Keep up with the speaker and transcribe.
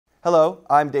Hello,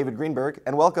 I'm David Greenberg,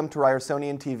 and welcome to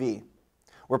Ryersonian TV.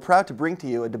 We're proud to bring to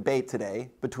you a debate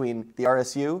today between the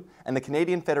RSU and the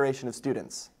Canadian Federation of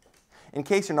Students. In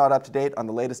case you're not up to date on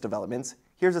the latest developments,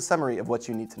 here's a summary of what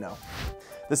you need to know.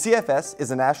 The CFS is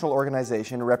a national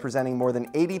organization representing more than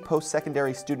 80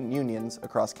 post-secondary student unions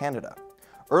across Canada.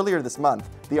 Earlier this month,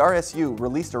 the RSU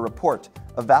released a report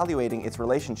evaluating its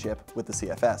relationship with the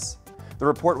CFS. The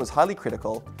report was highly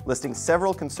critical, listing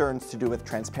several concerns to do with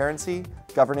transparency,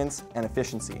 governance, and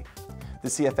efficiency. The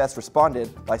CFS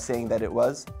responded by saying that it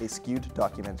was a skewed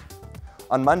document.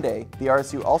 On Monday, the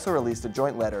RSU also released a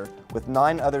joint letter with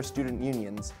 9 other student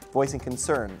unions voicing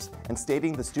concerns and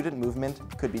stating the student movement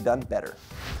could be done better.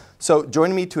 So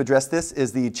joining me to address this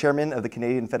is the chairman of the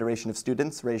Canadian Federation of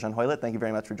Students, Rajean Hoilett. Thank you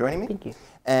very much for joining me. Thank you.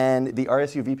 And the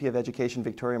RSU VP of Education,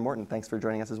 Victoria Morton. Thanks for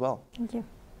joining us as well. Thank you.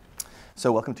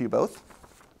 So welcome to you both.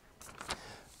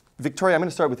 Victoria, I'm going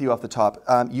to start with you off the top.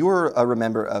 You were a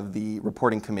member of the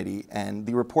reporting committee, and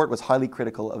the report was highly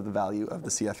critical of the value of the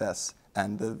CFS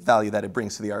and the value that it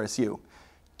brings to the RSU.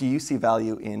 Do you see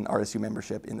value in RSU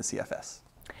membership in the CFS?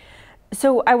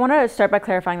 So I want to start by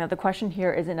clarifying that the question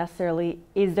here isn't necessarily,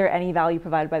 is there any value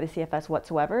provided by the CFS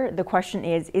whatsoever? The question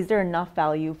is there enough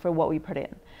value for what we put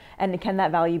in? And can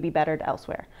that value be bettered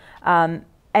elsewhere?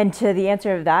 And to the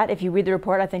answer of that, if you read the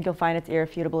report, I think you'll find it's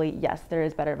irrefutably, yes, there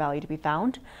is better value to be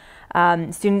found.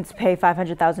 Students pay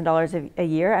 $500,000 a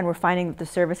year, and we're finding that the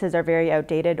services are very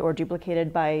outdated or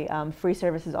duplicated by free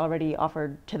services already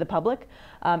offered to the public.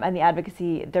 And the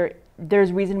advocacy,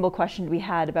 there's reasonable question to be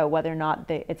had about whether or not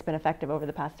it's been effective over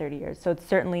the past 30 years. So it's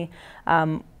certainly,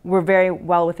 we're very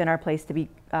well within our place to be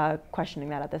questioning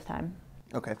that at this time.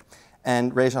 Okay.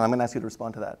 And Rajean, I'm going to ask you to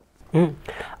respond to that.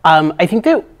 I think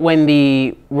that when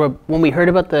we heard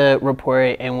about the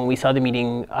report and when we saw the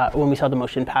meeting, when we saw the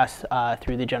motion pass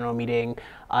through the general meeting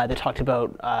that talked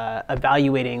about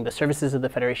evaluating the services of the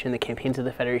Federation, the campaigns of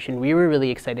the Federation, we were really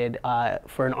excited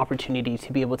for an opportunity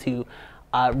to be able to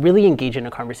really engage in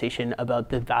a conversation about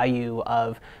the value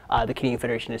of the Canadian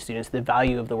Federation of Students, the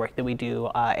value of the work that we do,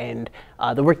 and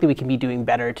the work that we can be doing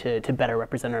better to better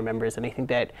represent our members. And I think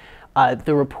that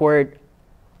the report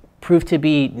proved to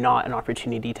be not an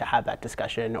opportunity to have that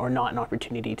discussion, or not an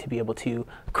opportunity to be able to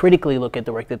critically look at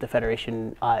the work that the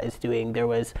Federation is doing. There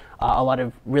was a lot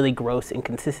of really gross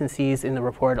inconsistencies in the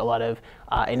report, a lot of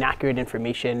inaccurate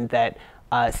information that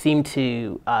seemed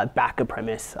to back a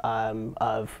premise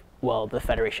of, well, the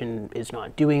Federation is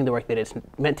not doing the work that it's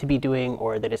meant to be doing,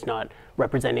 or that it's not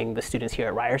representing the students here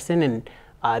at Ryerson, and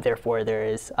therefore there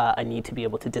is a need to be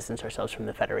able to distance ourselves from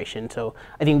the Federation. So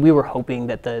I think we were hoping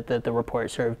that the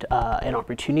report served an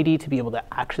opportunity to be able to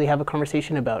actually have a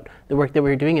conversation about the work that we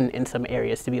were doing, and in some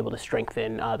areas to be able to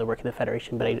strengthen the work of the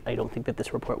Federation, but I don't think that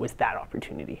this report was that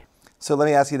opportunity. So let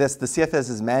me ask you this. The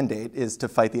CFS's mandate is to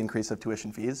fight the increase of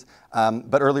tuition fees,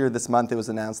 but earlier this month it was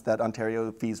announced that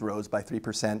Ontario fees rose by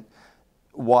 3%.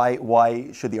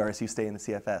 Why should the RSU stay in the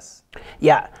CFS?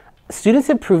 Yeah, students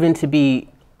have proven to be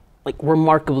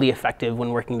remarkably effective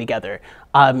when working together.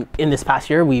 In this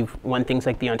past year, we've won things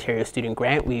like the Ontario Student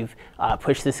Grant. We've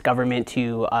pushed this government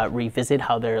to revisit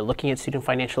how they're looking at student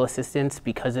financial assistance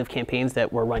because of campaigns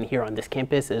that were run here on this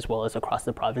campus, as well as across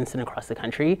the province and across the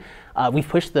country. We've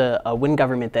pushed the Wynne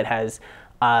government that has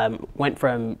went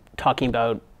from talking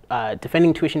about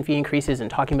defending tuition fee increases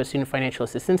and talking about student financial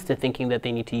assistance to thinking that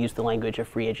they need to use the language of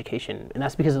free education. And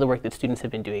that's because of the work that students have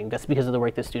been doing. That's because of the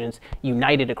work that students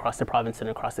united across the province and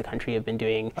across the country have been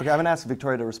doing. Okay, I'm going to ask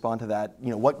Victoria to respond to that.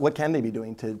 You know, what can they be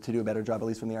doing to do a better job, at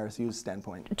least from the RSU's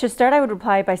standpoint? To start, I would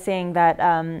reply by saying that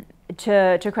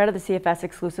to credit the CFS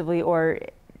exclusively or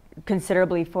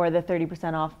considerably for the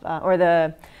 30% off or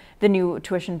the new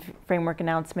tuition framework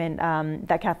announcement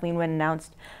that Kathleen Wynne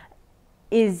announced,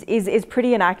 is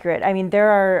pretty inaccurate. I mean, there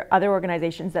are other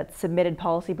organizations that submitted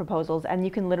policy proposals, and you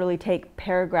can literally take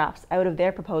paragraphs out of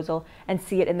their proposal and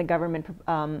see it in the government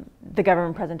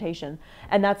presentation,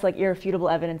 and that's like irrefutable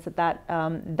evidence that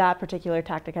that particular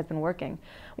tactic has been working.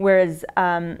 Whereas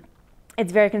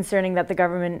it's very concerning that the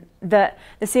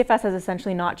CFS has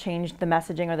essentially not changed the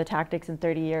messaging or the tactics in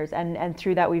 30 years, and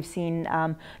through that we've seen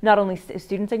not only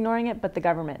students ignoring it, but the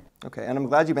government. Okay, and I'm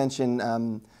glad you mentioned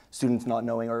students not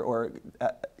knowing or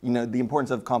you know, the importance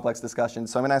of complex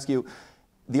discussions. So I'm going to ask you,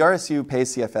 the RSU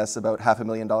pays CFS about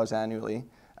 $500,000 annually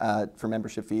for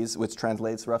membership fees, which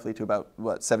translates roughly to about,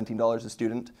 what, $17 a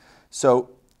student.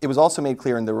 So it was also made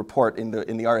clear in the report, in the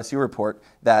RSU report,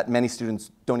 that many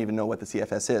students don't even know what the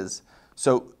CFS is.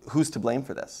 So who's to blame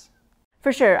for this?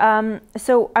 For sure.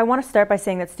 So I want to start by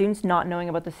saying that students not knowing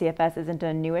about the CFS isn't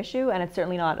a new issue, and it's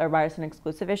certainly not a Ryerson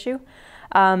exclusive issue.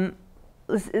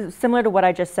 similar to what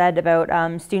I just said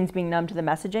about students being numb to the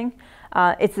messaging.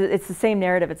 It's the same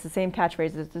narrative, it's the same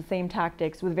catchphrases, it's the same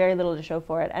tactics with very little to show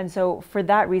for it. And so for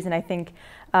that reason, I think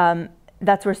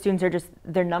that's where students are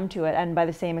they're numb to it, and by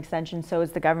the same extension, so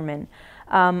is the government.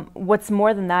 What's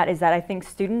more than that is that I think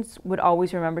students would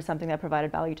always remember something that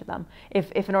provided value to them.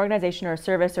 If an organization or a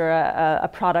service or a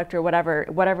product or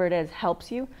whatever it is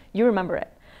helps you, you remember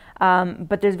it.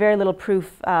 But there's very little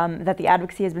proof that the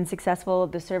advocacy has been successful,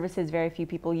 the services very few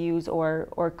people use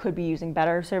or could be using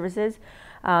better services.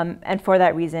 And for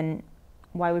that reason,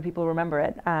 why would people remember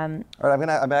it? All right, I'm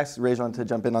gonna ask Rajean to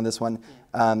jump in on this one.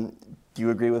 Do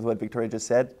you agree with what Victoria just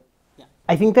said? Yeah.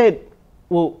 I think that,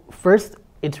 well, first,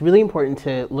 it's really important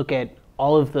to look at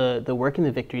all of the work and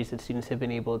the victories that students have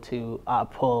been able to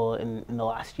pull in the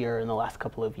last year, in the last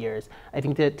couple of years. I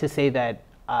think that to say that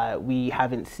we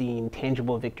haven't seen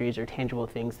tangible victories or tangible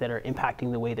things that are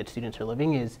impacting the way that students are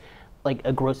living is like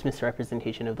a gross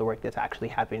misrepresentation of the work that's actually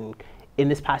happening. In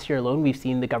this past year alone, we've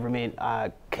seen the government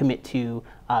commit to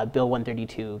Bill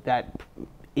 132 that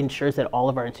ensures that all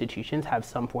of our institutions have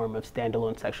some form of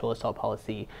standalone sexual assault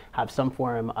policy, have some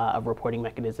form of reporting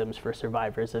mechanisms for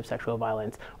survivors of sexual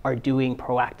violence, are doing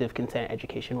proactive consent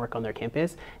education work on their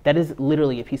campus. That is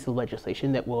literally a piece of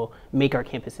legislation that will make our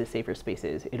campuses safer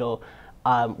spaces. It'll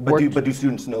but do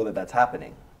students know that that's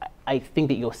happening? I think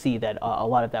that you'll see that a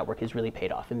lot of that work has really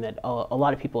paid off, and that a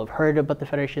lot of people have heard about the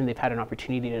Federation. They've had an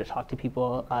opportunity to talk to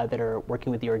people that are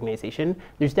working with the organization.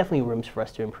 There's definitely rooms for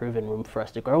us to improve and room for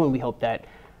us to grow, and we hope that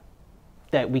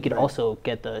we could also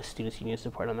get the students' union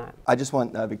support on that. I just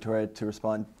want Victoria to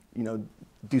respond. You know,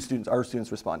 are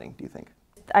students responding, do you think?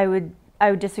 I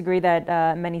would disagree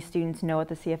that many students know what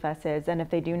the CFS is, and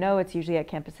if they do know, it's usually at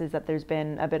campuses that there's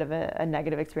been a bit of a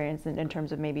negative experience in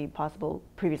terms of maybe possible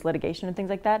previous litigation and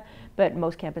things like that. But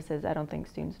most campuses, I don't think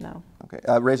students know. Okay,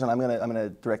 Rajean, I'm gonna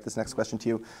direct this next question to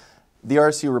you. The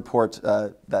RSU report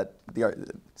the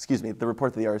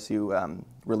report that the RSU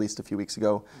released a few weeks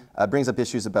ago brings up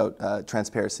issues about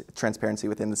transparency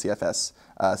within the CFS,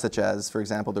 such as, for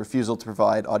example, the refusal to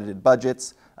provide audited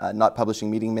budgets, not publishing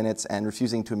meeting minutes, and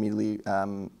refusing to immediately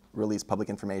release public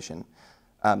information.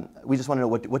 We just want to know,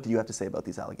 what do you have to say about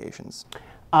these allegations?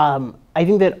 I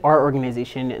think that our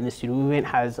organization and the student movement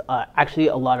has actually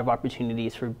a lot of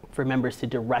opportunities for members to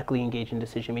directly engage in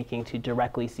decision making, to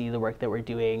directly see the work that we're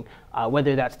doing,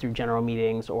 whether that's through general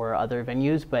meetings or other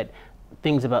venues. But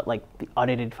things about like the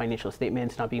audited financial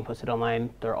statements not being posted online,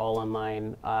 they're all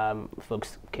online.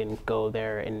 Folks can go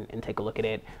there and take a look at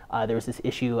it. There was this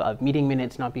issue of meeting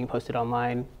minutes not being posted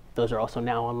online. Those are also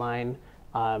now online.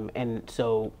 And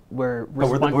so we're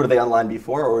were they online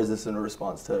before, or is this in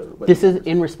response to? This is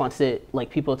in response to like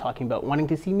people talking about wanting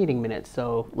to see meeting minutes.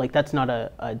 So like that's not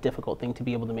a difficult thing to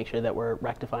be able to make sure that we're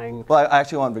rectifying. Well, I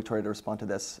actually want Victoria to respond to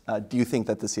this. Do you think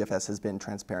that the CFS has been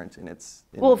transparent in its?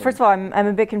 Well, first of all, I'm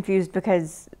a bit confused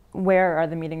because where are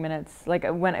the meeting minutes? Like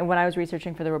when I was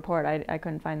researching for the report, I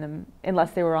couldn't find them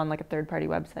unless they were on like a third-party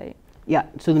website. Yeah.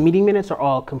 So the meeting minutes are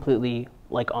all completely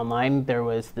like online. There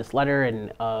was this letter,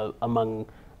 and among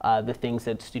the things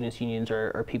that students' unions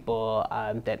or people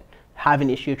that have an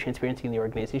issue of transparency in the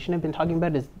organization have been talking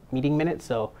about is meeting minutes.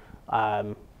 So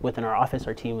within our office,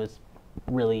 our team was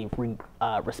really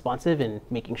responsive in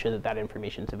making sure that that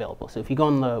information is available. So if you go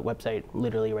on the website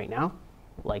literally right now,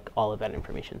 like all of that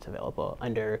information is available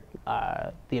under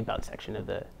the About section of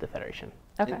the Federation.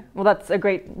 Okay, well that's a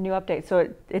great new update. So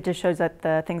it just shows that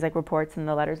the things like reports and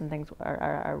the letters and things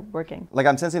are working. Like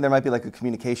I'm sensing there might be like a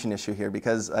communication issue here,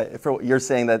 because you're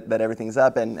saying that everything's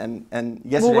up, and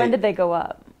yesterday. Well, when did they go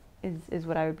up? Is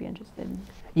what I would be interested in.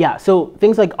 Yeah, so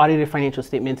things like audited financial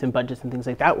statements and budgets and things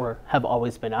like that have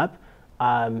always been up.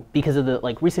 Because of the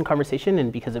like recent conversation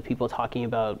and because of people talking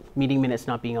about meeting minutes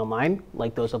not being online,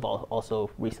 like those have also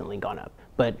recently gone up.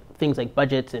 But things like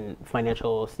budgets and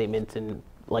financial statements and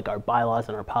like our bylaws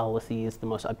and our policies, the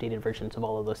most updated versions of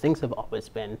all of those things have always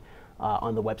been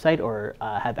on the website or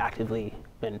have actively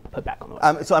been put back on the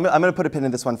website. So I'm going to put a pin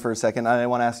in this one for a second. I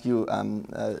want to ask you,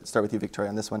 start with you, Victoria,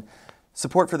 on this one.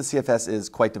 Support for the CFS is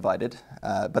quite divided,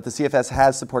 but the CFS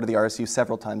has supported the RSU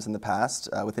several times in the past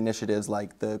with initiatives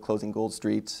like the Closing Gold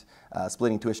Street,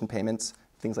 splitting tuition payments,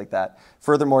 things like that.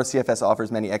 Furthermore, CFS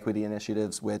offers many equity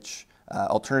initiatives which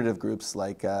alternative groups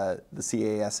like the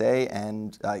CASA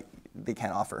and they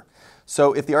can't offer.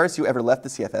 So if the RSU ever left the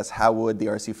CFS, how would the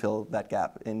RSU fill that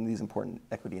gap in these important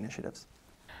equity initiatives?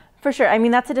 For sure. I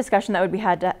mean, that's a discussion that would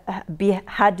had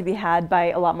to be had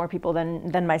by a lot more people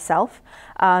than myself.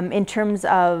 In terms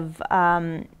of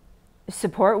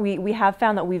support. We have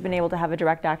found that we've been able to have a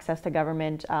direct access to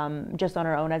government just on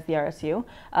our own as the RSU.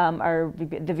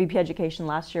 The VP Education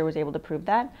last year was able to prove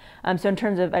that. So in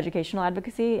terms of educational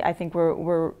advocacy, I think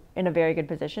we're in a very good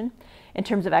position. In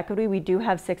terms of equity, we do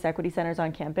have 6 equity centers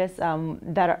on campus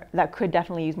that could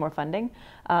definitely use more funding.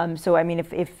 So I mean,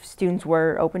 if students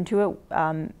were open to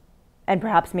it, and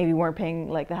perhaps maybe weren't paying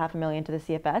like the $500,000 to the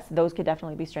CFS, those could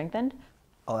definitely be strengthened.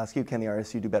 I'll ask you, can the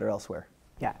RSU do better elsewhere?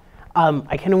 Yeah.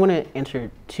 I kind of want to answer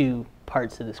 2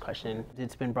 parts of this question.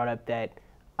 It's been brought up that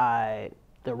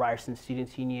the Ryerson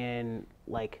Students Union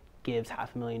gives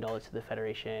 $500,000 to the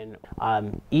Federation.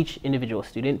 Each individual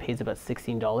student pays about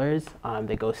 $16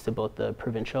 that goes to both the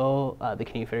provincial, the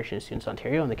Canadian Federation of Students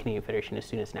Ontario, and the Canadian Federation of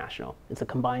Students National. It's a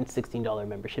combined $16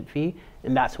 membership fee,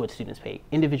 and that's what students pay.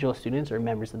 Individual students are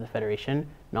members of the Federation,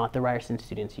 not the Ryerson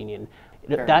Students Union.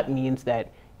 Fair. That means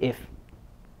that if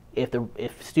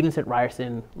students at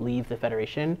Ryerson leave the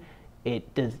Federation,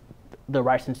 the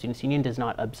Ryerson Students Union does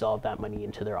not absolve that money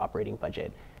into their operating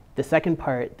budget. The second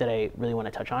part that I really want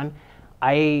to touch on,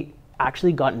 I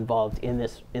actually got involved in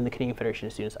the Canadian Federation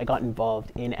of Students. I got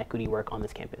involved in equity work on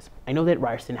this campus. I know that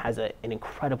Ryerson has an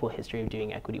incredible history of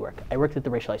doing equity work. I worked at the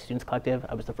Racialized Students Collective.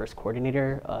 I was the first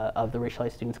coordinator of the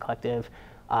Racialized Students Collective.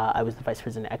 I was the vice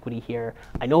president of equity here.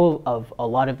 I know of a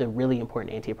lot of the really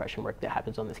important anti-oppression work that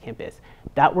happens on this campus.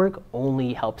 That work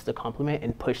only helps to complement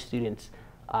and push students'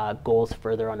 goals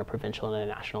further on a provincial and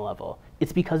a national level.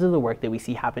 It's because of the work that we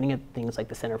see happening at things like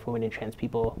the Center for Women and Trans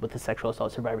People with the Sexual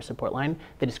Assault Survivor Support Line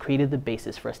that has created the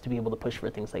basis for us to be able to push for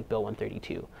things like Bill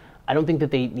 132. I don't think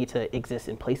that they need to exist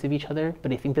in place of each other,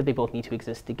 but I think that they both need to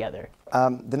exist together.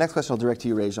 The next question I'll direct to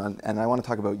you, Rajean, and I want to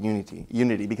talk about unity,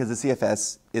 because the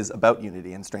CFS is about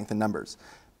unity and strength in numbers.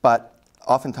 But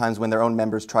oftentimes when their own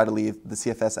members try to leave, the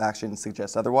CFS action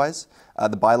suggests otherwise.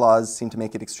 The bylaws seem to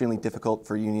make it extremely difficult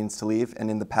for unions to leave, and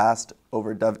in the past,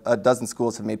 over a dozen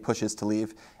schools have made pushes to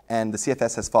leave, and the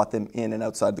CFS has fought them in and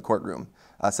outside the courtroom,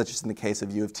 such as in the case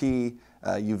of U of T,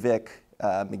 UVic,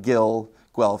 McGill,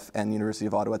 Guelph, and University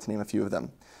of Ottawa, to name a few of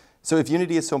them. So if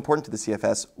unity is so important to the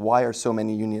CFS, why are so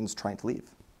many unions trying to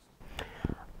leave?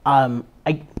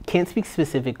 I can't speak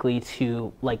specifically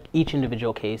to each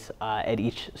individual case at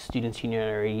each students' union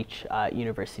or each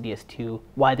university as to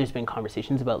why there's been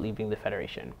conversations about leaving the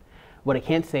Federation. What I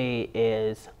can say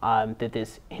is that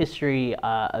this history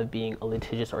of being a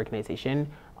litigious organization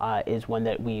is one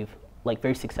that we've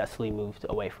very successfully moved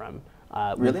away from.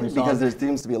 Really? Because there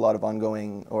seems to be a lot of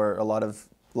ongoing or a lot of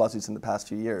lawsuits in the past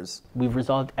few years. We've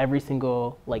resolved every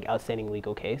single outstanding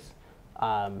legal case,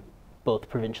 both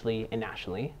provincially and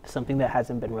nationally. Something that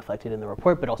hasn't been reflected in the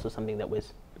report, but also something that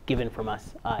was given from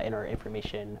us in our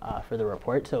information for the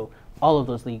report. So all of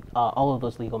those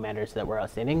legal matters that were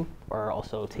outstanding are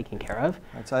also taken care of.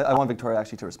 Right, so I want Victoria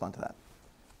actually to respond to that.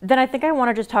 Then I think I want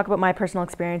to just talk about my personal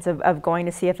experience of going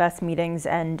to CFS meetings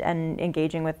and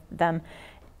engaging with them.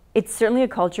 It's certainly a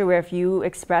culture where if you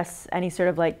express any sort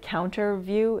of counter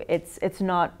view, it's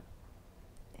not,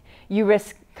 you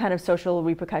risk kind of social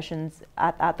repercussions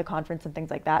at the conference and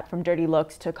things like that, from dirty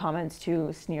looks to comments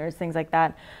to sneers, things like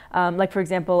that. For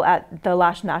example, at the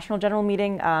last national general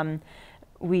meeting,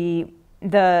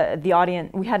 the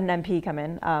audience, we had an MP come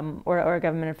in, or a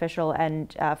government official,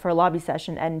 and for a lobby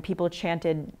session, and people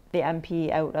chanted the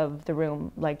MP out of the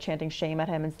room, chanting shame at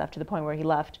him and stuff, to the point where he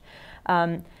left.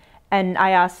 And I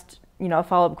asked, a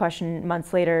follow-up question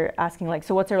months later, asking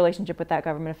so what's our relationship with that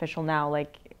government official now?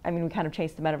 I mean, we kind of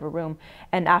chased him out of a room.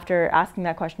 And after asking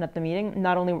that question at the meeting,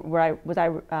 not only was I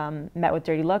met with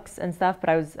dirty looks and stuff, but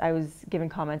I was given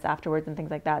comments afterwards and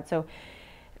things like that. So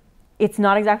it's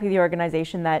not exactly the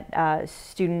organization that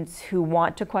students who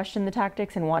want to question the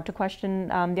tactics and want to question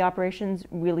the operations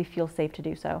really feel safe to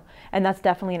do so. And that's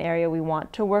definitely an area we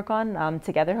want to work on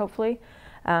together, hopefully.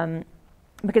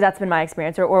 Because that's been my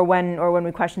experience. Or when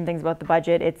we question things about the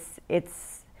budget, it's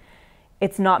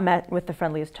not met with the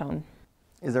friendliest tone.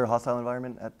 Is there a hostile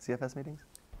environment at CFS meetings?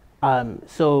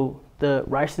 So the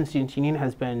Ryerson Students Union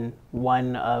has been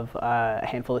one of a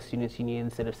handful of students'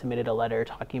 unions that have submitted a letter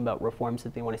talking about reforms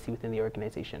that they want to see within the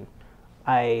organization.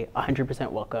 I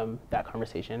 100% welcome that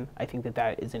conversation. I think that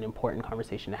that is an important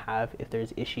conversation to have. If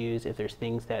there's issues, if there's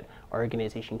things that our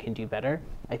organization can do better,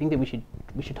 I think that we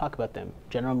should talk about them.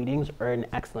 General meetings are an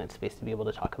excellent space to be able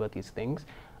to talk about these things.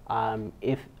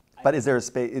 But is there a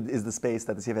space? Is the space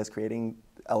that the CFS is creating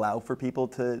allow for people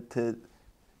to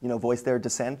voice their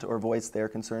dissent or voice their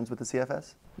concerns with the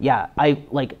CFS? Yeah,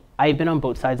 I've been on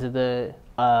both sides of the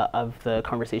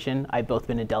conversation. I've both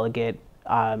been a delegate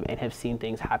and have seen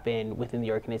things happen within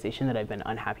the organization that I've been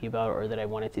unhappy about or that I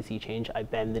wanted to see change. I've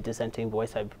been the dissenting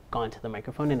voice. I've gone to the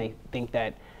microphone, and I think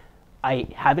that I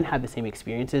haven't had the same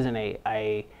experiences, and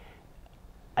I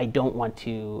don't want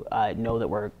to know that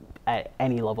we're at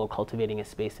any level cultivating a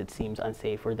space that seems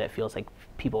unsafe or that feels like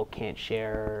people can't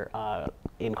share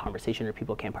in conversation or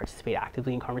people can't participate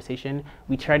actively in conversation.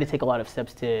 We try to take a lot of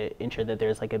steps to ensure that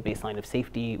there's like a baseline of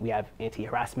safety. We have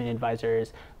anti-harassment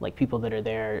advisors, like people that are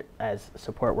there as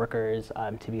support workers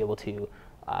to be able to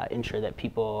ensure that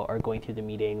people are going through the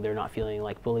meeting, they're not feeling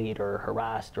like bullied or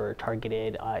harassed or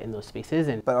targeted in those spaces.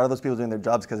 But are those people doing their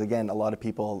jobs? Because again, a lot of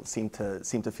people seem to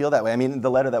feel that way. I mean,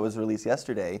 the letter that was released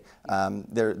yesterday,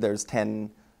 there's 10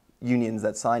 unions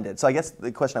that signed it. So I guess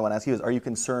the question I want to ask you is, are you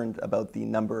concerned about the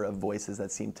number of voices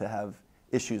that seem to have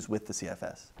issues with the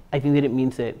CFS? I think that it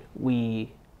means that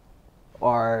we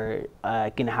are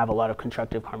going to have a lot of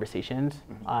constructive conversations,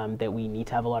 that we need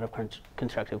to have a lot of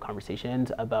constructive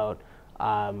conversations about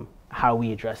how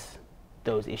we address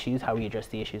those issues, how we address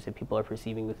the issues that people are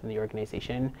perceiving within the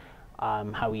organization,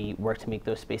 how we work to make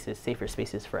those spaces safer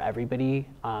spaces for everybody.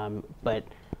 But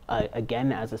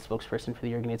again, as a spokesperson for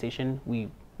the organization, we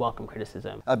welcome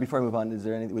criticism. Before I move on, is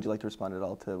there anything, would you like to respond at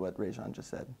all to what Rajean just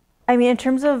said? I mean, in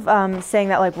terms of saying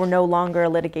that like we're no longer a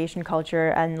litigation culture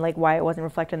and like why it wasn't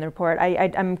reflected in the report,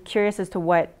 I'm curious as to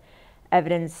what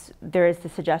evidence there is to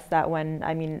suggest that when,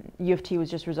 I mean, U of T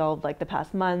was just resolved like the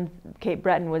past month. Cape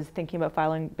Breton was thinking about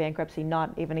filing bankruptcy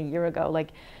not even a year ago.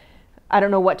 Like, I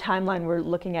don't know what timeline we're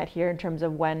looking at here in terms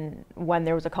of when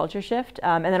there was a culture shift.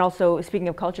 And then also, speaking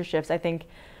of culture shifts, I think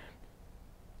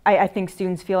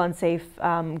students feel unsafe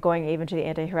going even to the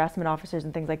anti-harassment officers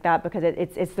and things like that because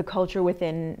it's the culture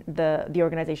within the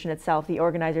organization itself. The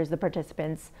organizers, the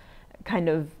participants kind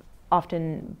of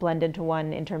often blend into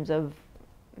one in terms of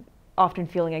often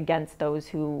feeling against those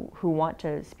who want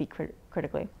to speak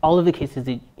critically. All of the cases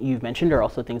that you've mentioned are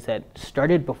also things that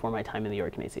started before my time in the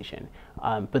organization,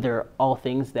 but they're all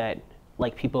things that,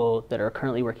 like, people that are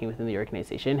currently working within the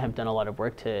organization have done a lot of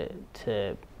work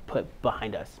to put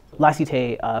behind us.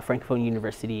 L'Acité, Francophone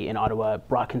University in Ottawa,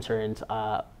 brought concerns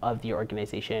of the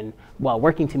organization. While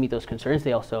working to meet those concerns,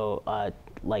 they also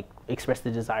expressed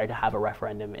the desire to have a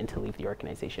referendum and to leave the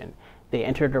organization. They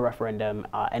entered a referendum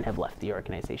and have left the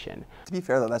organization. To be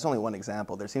fair though, that's only one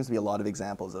example. There seems to be a lot of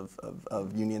examples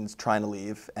of unions trying to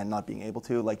leave and not being able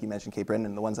to, like you mentioned Cape Breton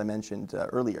and the ones I mentioned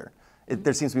earlier.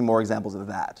 There seems to be more examples of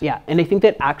that. Yeah, and I think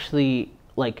that actually,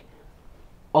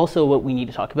 also what we need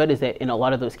to talk about is that in a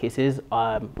lot of those cases,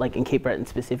 like in Cape Breton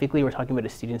specifically, we're talking about a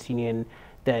students' union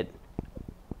that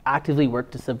actively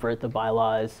worked to subvert the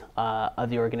bylaws of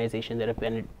the organization that have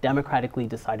been democratically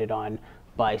decided on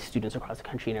by students across the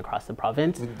country and across the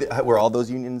province. Were all those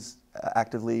unions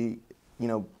actively,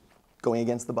 going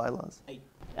against the bylaws?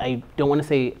 I don't want to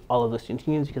say all of those students'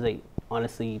 unions because I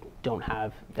honestly don't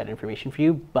have that information for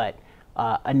you, but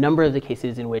a number of the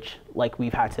cases in which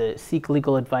we've had to seek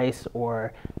legal advice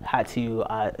or had to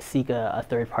seek a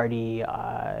third party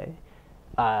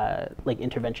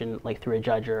intervention through a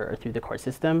judge or through the court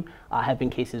system have been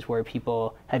cases where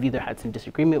people have either had some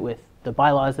disagreement with the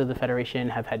bylaws of the Federation,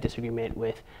 have had disagreement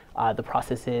with the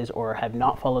processes, or have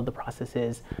not followed the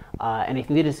processes. And I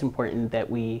think it is important that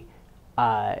we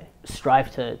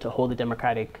strive to hold the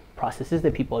democratic processes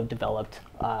that people have developed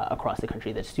across the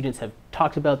country, that students have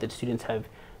talked about, that students have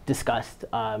discussed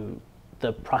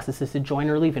the processes to join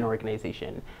or leave an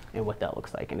organization and what that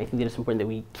looks like. And I think that it's important that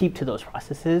we keep to those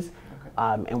processes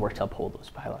and work to uphold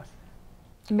those bylaws.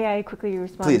 May I quickly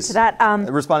respond Please. To that?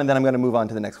 Respond, and then I'm going to move on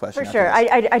to the next question. For sure.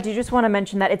 I do just want to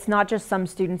mention that it's not just some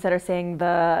students that are saying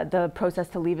the process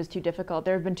to leave is too difficult.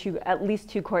 There have been at least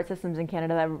two court systems in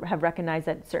Canada that have recognized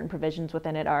that certain provisions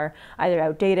within it are either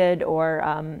outdated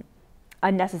or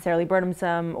unnecessarily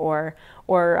burdensome or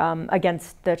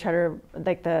against the charter,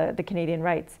 the Canadian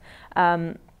rights.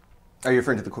 Are you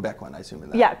referring to the Quebec one, I assume? In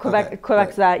that? Yeah, Quebec. Okay.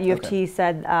 Quebec's Right. that U of T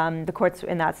said the courts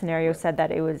in that scenario said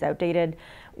that it was outdated.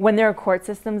 When there are court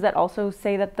systems that also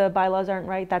say that the bylaws aren't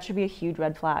right, that should be a huge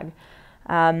red flag.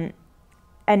 And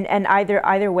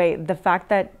either way, the fact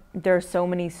that there are so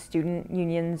many student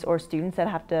unions or students that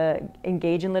have to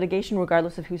engage in litigation,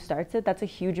 regardless of who starts it, that's a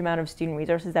huge amount of student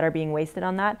resources that are being wasted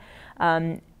on that.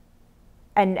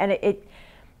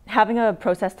 Having a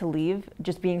process to leave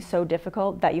just being so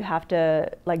difficult that you have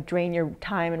to drain your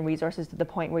time and resources to the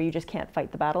point where you just can't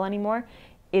fight the battle anymore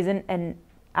isn't an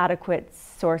adequate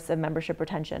source of membership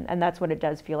retention, and that's what it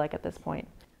does feel like at this point.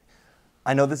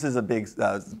 I know this is a big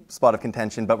spot of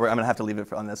contention, but I'm going to have to leave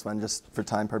it on this one just for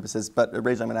time purposes. But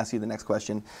Rajean, I'm going to ask you the next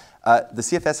question. The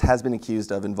CFS has been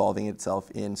accused of involving itself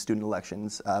in student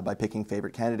elections by picking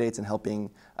favorite candidates and helping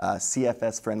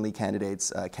CFS-friendly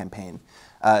candidates campaign.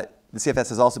 the CFS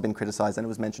has also been criticized, and it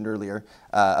was mentioned earlier,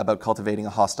 about cultivating a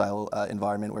hostile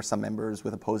environment where some members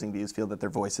with opposing views feel that their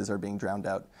voices are being drowned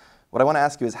out. What I want to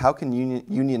ask you is, how can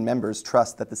union members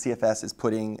trust that the CFS is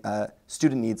putting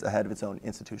student needs ahead of its own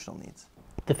institutional needs?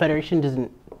 The Federation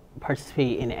doesn't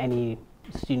participate in any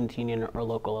student union or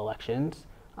local elections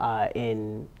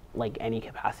in like any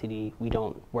capacity. We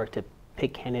don't work to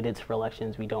pick candidates for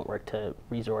elections. We don't work to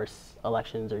resource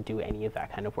elections or do any of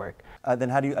that kind of work. Then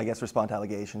how do you, I guess, respond to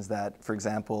allegations that, for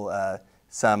example,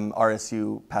 some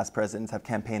RSU past presidents have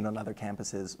campaigned on other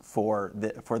campuses for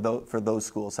those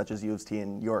schools, such as U of T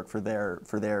and York, for their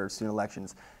student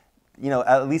elections? You know,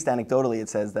 at least anecdotally, it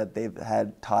says that they've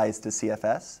had ties to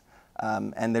CFS,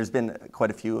 and there's been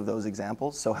quite a few of those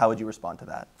examples. So how would you respond to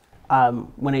that?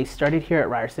 When I started here at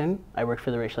Ryerson, I worked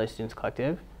for the Racialized Students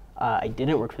Collective. I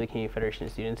didn't work for the Canadian Federation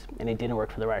of Students, and I didn't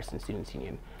work for the Ryerson Students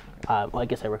Union. Well, I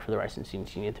guess I worked for the Ryerson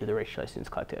Students Union through the Racialized Students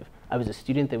Collective. I was a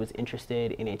student that was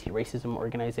interested in anti-racism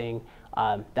organizing.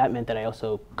 That meant that I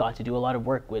also got to do a lot of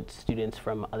work with students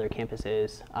from other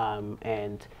campuses,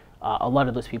 and a lot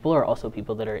of those people are also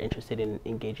people that are interested in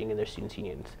engaging in their students'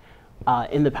 unions.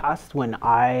 In the past, when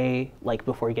I, like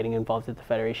before getting involved at the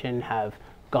Federation, have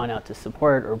gone out to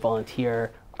support or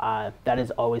volunteer, that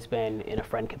has always been in a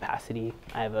friend capacity.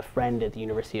 I have a friend at the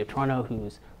University of Toronto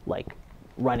who's like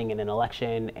running in an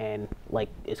election and like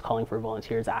is calling for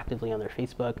volunteers actively on their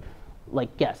Facebook. Like,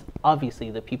 yes, obviously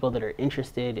the people that are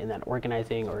interested in that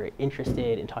organizing or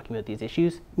interested in talking about these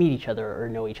issues meet each other or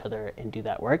know each other and do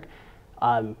that work.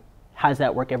 Has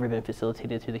that work ever been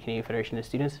facilitated through the Canadian Federation of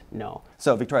Students? No.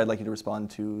 So Victoria, I'd like you to respond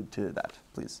to that,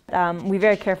 please. We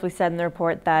very carefully said in the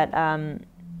report that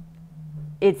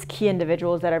it's key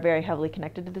individuals that are very heavily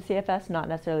connected to the CFS, not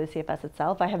necessarily the CFS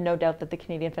itself. I have no doubt that the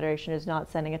Canadian Federation is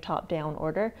not sending a top-down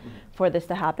order for this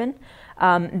to happen.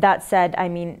 That said, I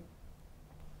mean,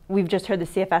 we've just heard the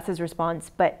CFS's response,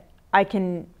 but I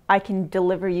can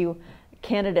deliver you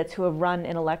candidates who have run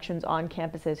in elections on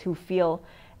campuses who feel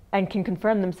and can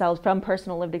confirm themselves from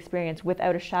personal lived experience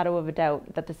without a shadow of a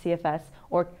doubt that the CFS,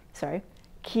 or sorry,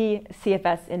 key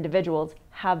CFS individuals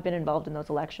have been involved in those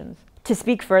elections. To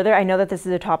speak further, I know that this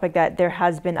is a topic that there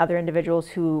has been other individuals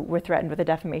who were threatened with a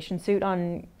defamation suit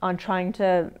on trying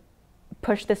to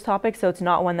push this topic, so it's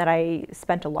not one that I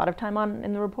spent a lot of time on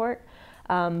in the report,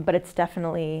 but it's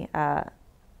definitely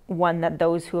one that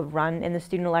those who have run in the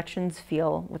student elections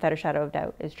feel without a shadow of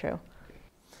doubt is true.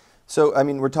 So, I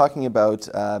mean, we're talking about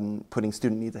putting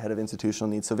student needs ahead of institutional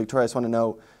needs. So, Victoria, I just want to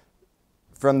know,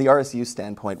 from the RSU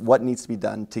standpoint, what needs to be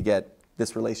done to get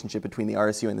this relationship between the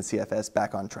RSU and the CFS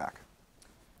back on track?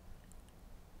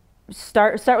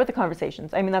 Start with the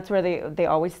conversations. I mean, that's where they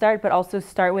always start, but also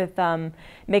start with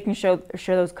making sure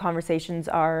those conversations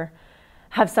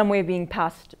have some way of being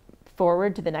passed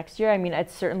forward to the next year. I mean,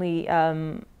 it's certainly,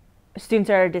 students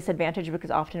are at a disadvantage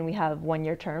because often we have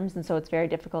one-year terms, and so it's very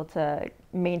difficult to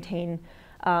maintain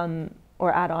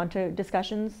or add on to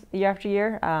discussions year after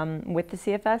year with the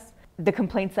CFS. The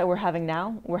complaints that we're having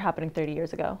now were happening 30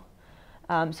 years ago.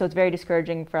 So it's very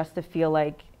discouraging for us to feel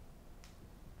like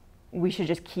we should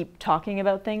just keep talking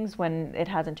about things when it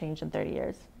hasn't changed in 30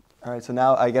 years. All right, so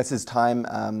now I guess it's time.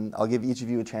 I'll give each of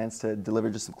you a chance to deliver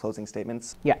just some closing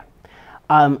statements. Yeah.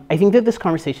 I think that this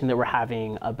conversation that we're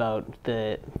having about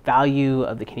the value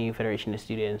of the Canadian Federation of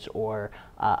Students or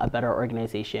a better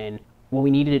organization, what we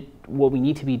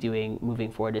need to be doing moving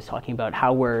forward is talking about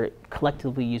how we're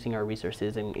collectively using our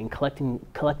resources and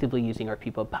collectively using our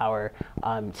people of power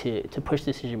to push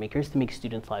decision makers to make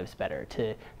students' lives better,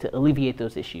 to alleviate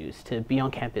those issues, to be on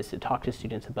campus, to talk to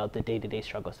students about the day-to-day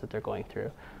struggles that they're going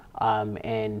through.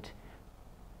 And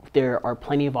there are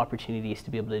plenty of opportunities to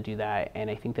be able to do that,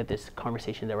 and I think that this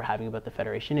conversation that we're having about the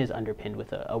Federation is underpinned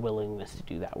with a willingness to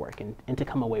do that work and to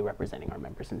come away representing our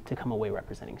members and to come away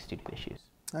representing student issues.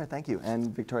 All right, thank you.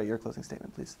 And Victoria, your closing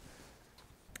statement, please.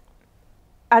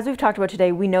 As we've talked about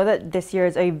today, we know that this year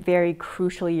is a very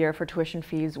crucial year for tuition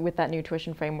fees with that new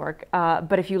tuition framework.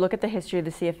 But if you look at the history of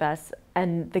the CFS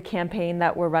and the campaign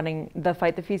that we're running, the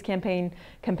Fight the Fees campaign,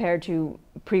 compared to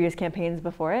previous campaigns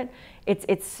before it,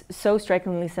 it's so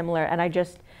strikingly similar. And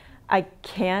I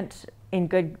can't, in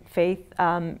good faith,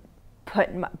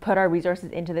 put our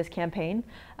resources into this campaign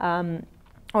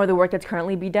or the work that's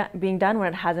currently being done when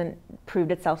it hasn't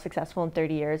proved itself successful in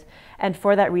 30 years. And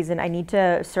for that reason, I need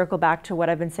to circle back to what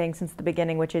I've been saying since the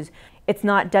beginning, which is, it's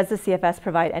not does the CFS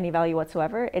provide any value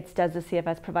whatsoever, it's does the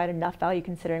CFS provide enough value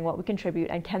considering what we contribute,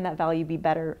 and can that value be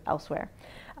better elsewhere?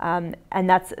 And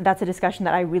that's a discussion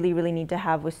that I really, really need to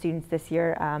have with students this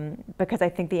year, because I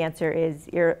think the answer is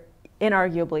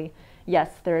inarguably,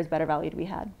 yes, there is better value to be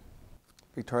had.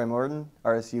 Victoria Morton,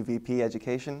 RSU VP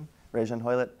Education. Rajean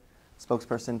Hoilett,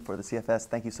 spokesperson for the CFS,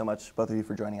 thank you so much, both of you,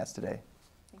 for joining us today.